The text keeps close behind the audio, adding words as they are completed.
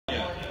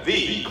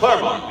the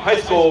Claremont High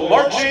School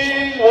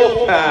Marching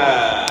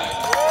Wolfpack.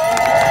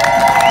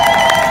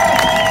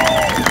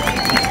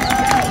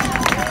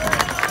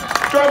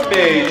 Drum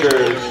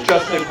majors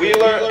Justin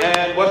Wheeler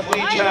and Wesley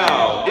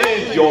Chow.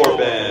 Is your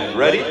band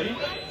ready?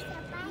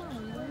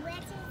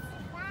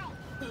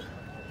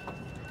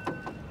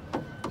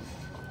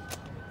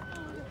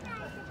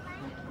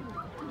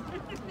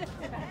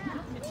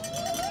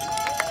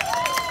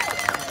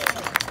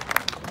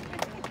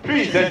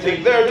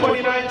 Presenting their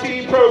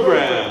 2019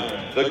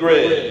 program, The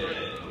Grid,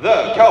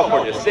 the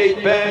California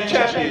State Band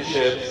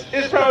Championships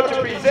is proud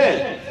to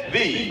present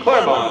the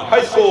Claremont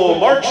High School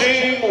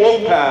Marching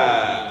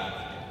Wolfpack.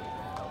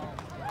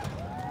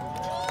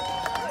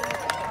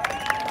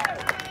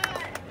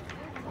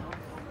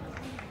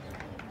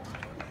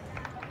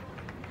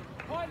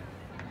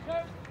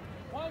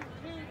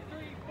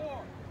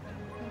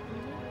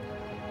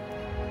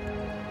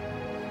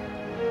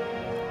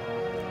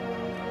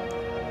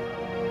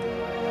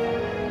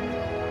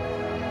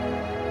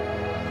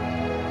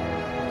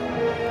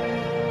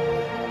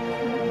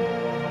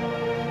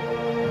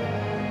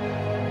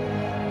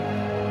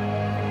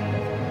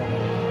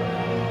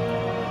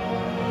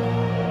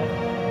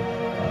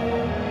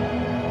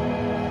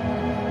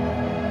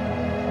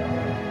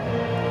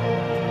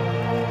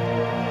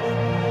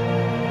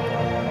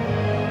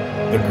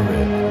 The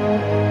Grid,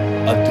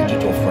 a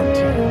digital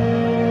frontier.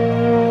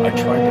 I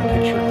tried to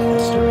picture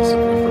clusters of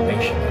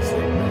information as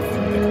they move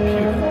through the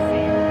computer.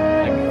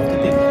 And what did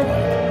they look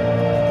like?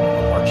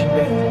 A marching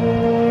band?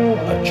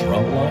 A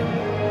drum line?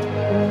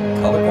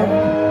 Color guard?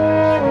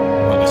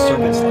 Or the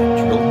circuits like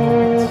drill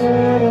movements?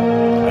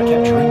 I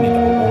kept dreaming of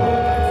a world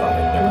I thought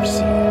I'd never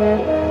see.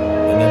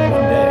 And then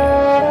one day,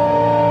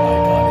 I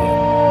got in.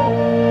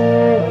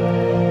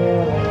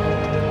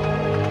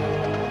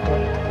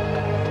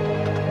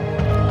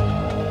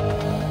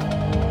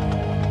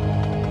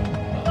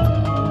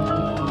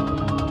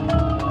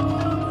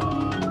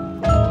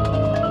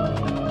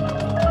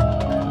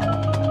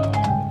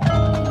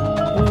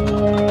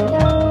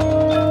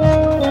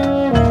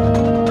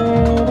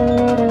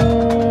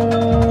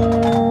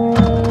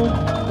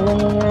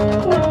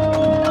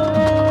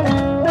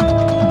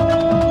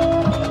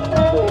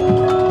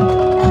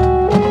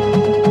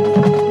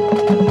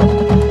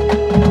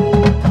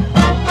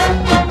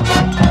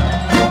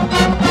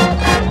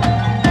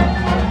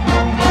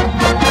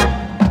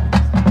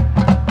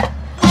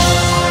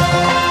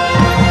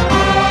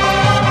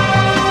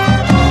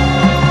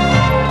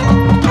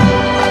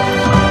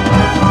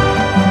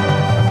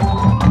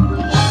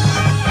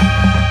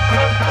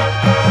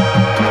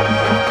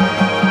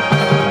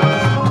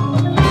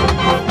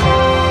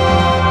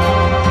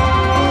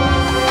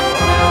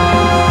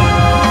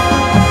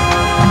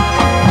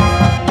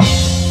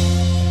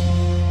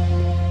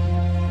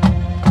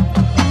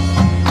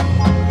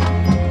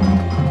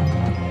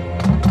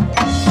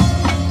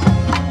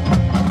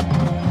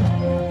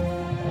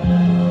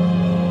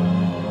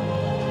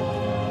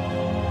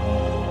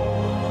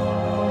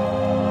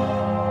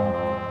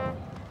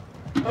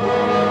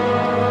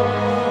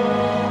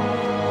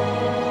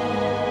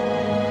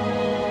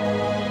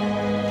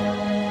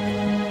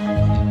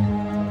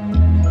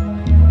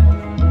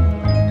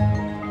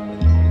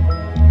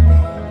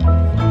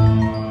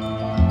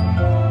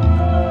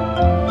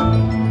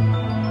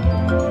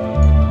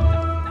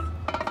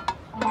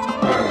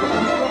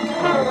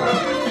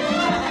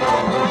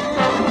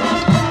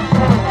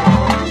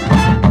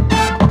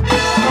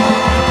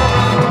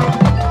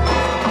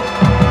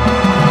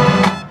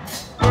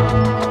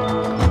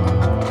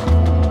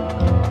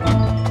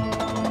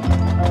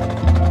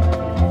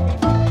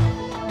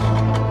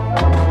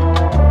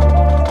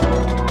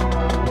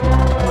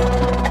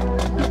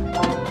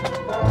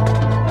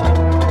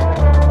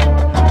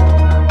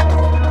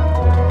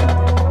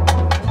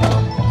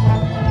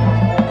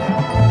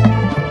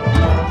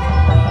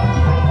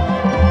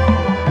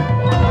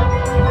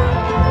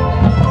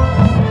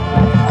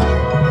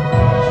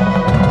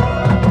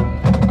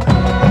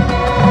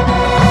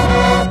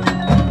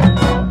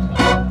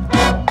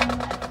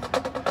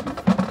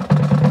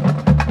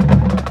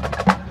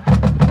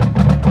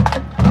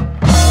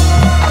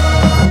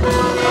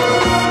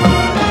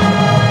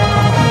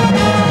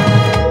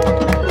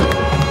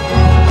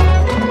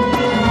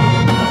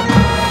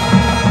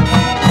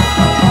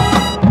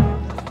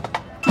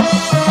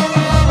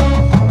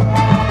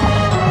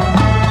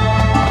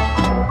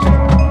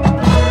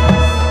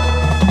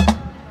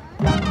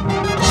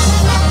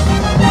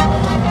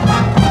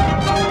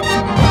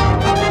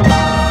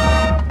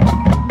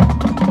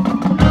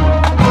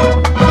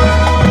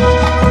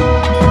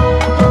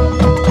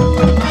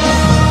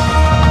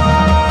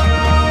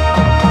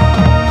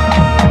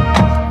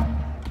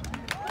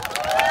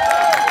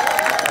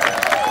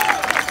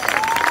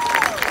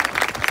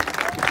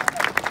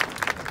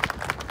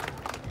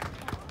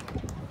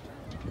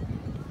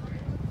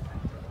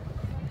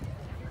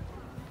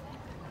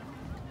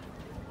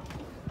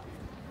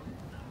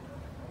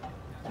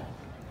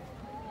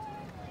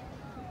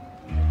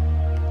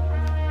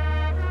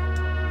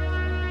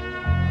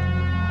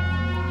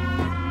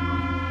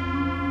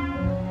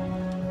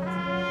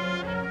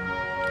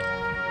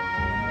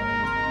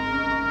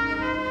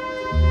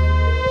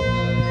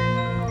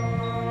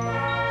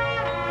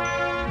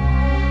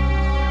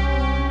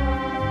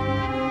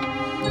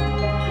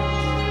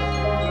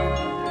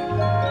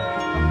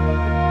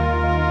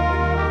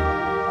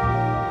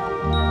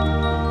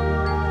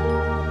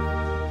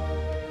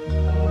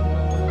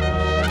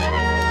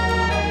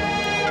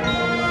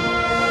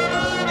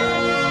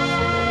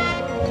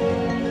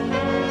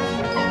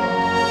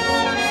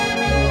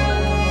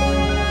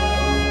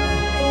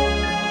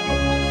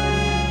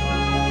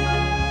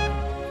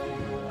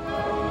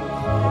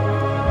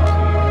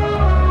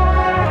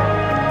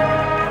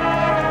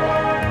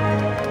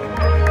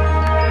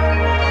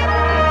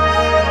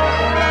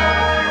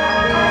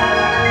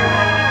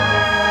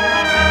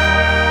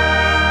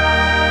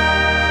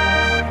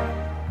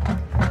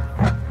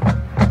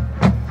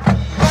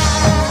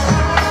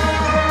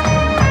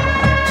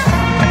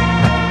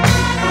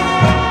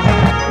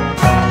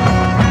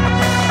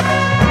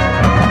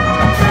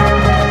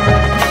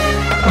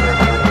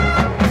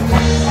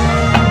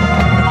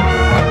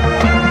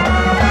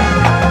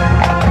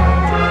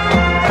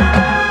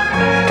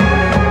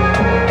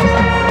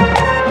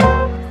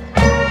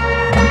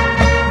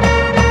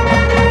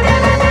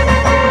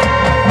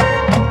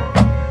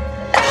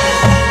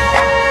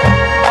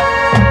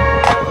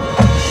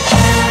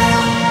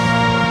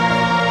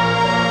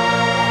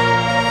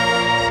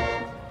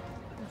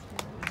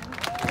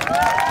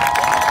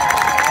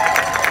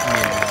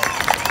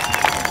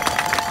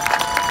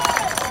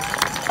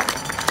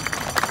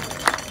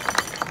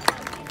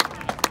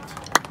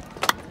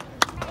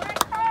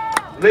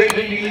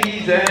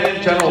 Ladies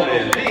and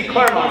gentlemen, the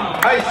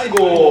Claremont High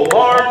School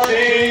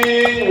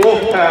Marching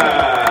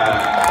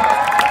Wolfpack.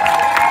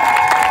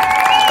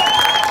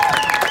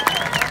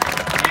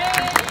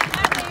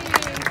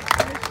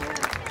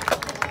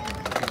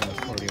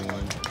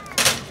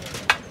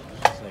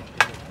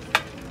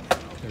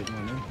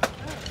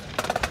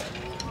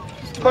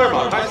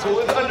 Claremont High School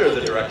is under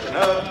the direction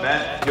of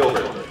Matt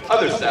Gilbert.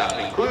 Other staff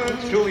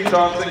includes Julie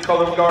Thompson,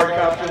 color guard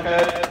captain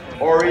head,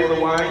 Ori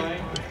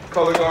Lewine,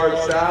 color guard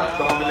staff,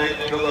 Dominic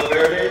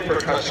Villaverde,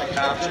 percussion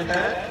captain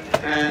head,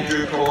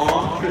 Andrew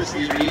Colon,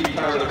 Christy Reed,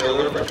 Tyler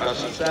Miller,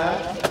 percussion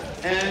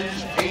staff,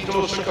 and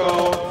Angel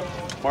Chacon,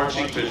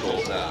 marching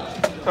visual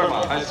staff.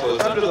 Claremont High School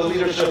is under the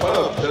leadership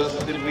of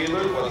Justin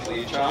Wheeler,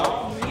 Wesley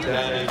Chow,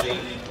 Dan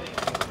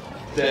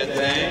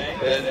Zhang,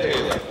 Ben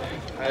Taylor,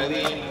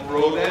 Eileen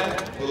Rodan,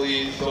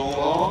 Louise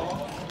Solon,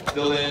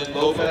 Dylan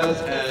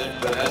Lopez,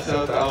 and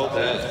Vanessa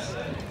Valdez.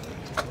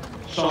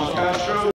 Sean Castro.